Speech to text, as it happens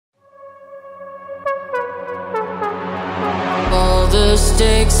the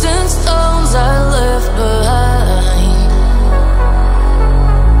sticks and stones I left behind.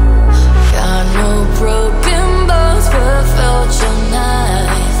 Got no broken bones, but felt your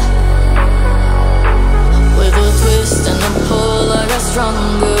knife. With a twist and a pull, I got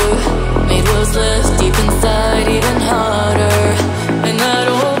stronger. Made what's left deep inside even harder. And I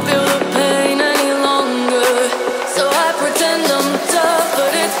don't feel the pain any longer. So I pretend I'm tough,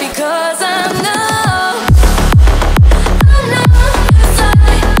 but it's because I'm numb.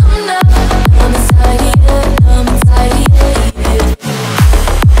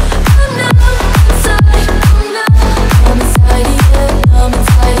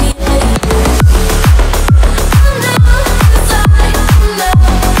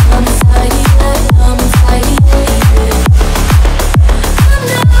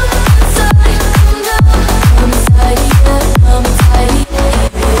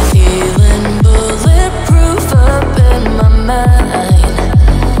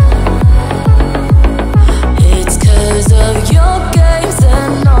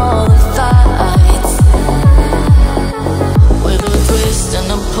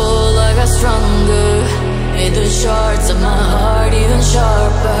 Shards of my heart even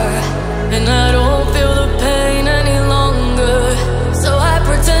sharper. And I don't feel the pain any longer. So I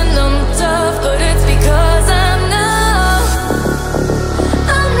pretend I'm tough, but it's because I'm numb.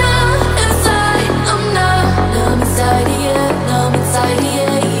 I'm numb inside, I'm numb. Numb inside, yeah, numb inside,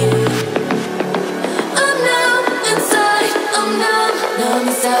 yeah, yeah. I'm numb inside, I'm numb. Numb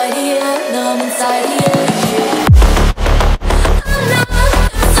inside, yeah, numb inside, yeah, yeah. I'm numb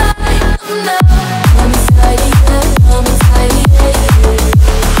inside, I'm numb.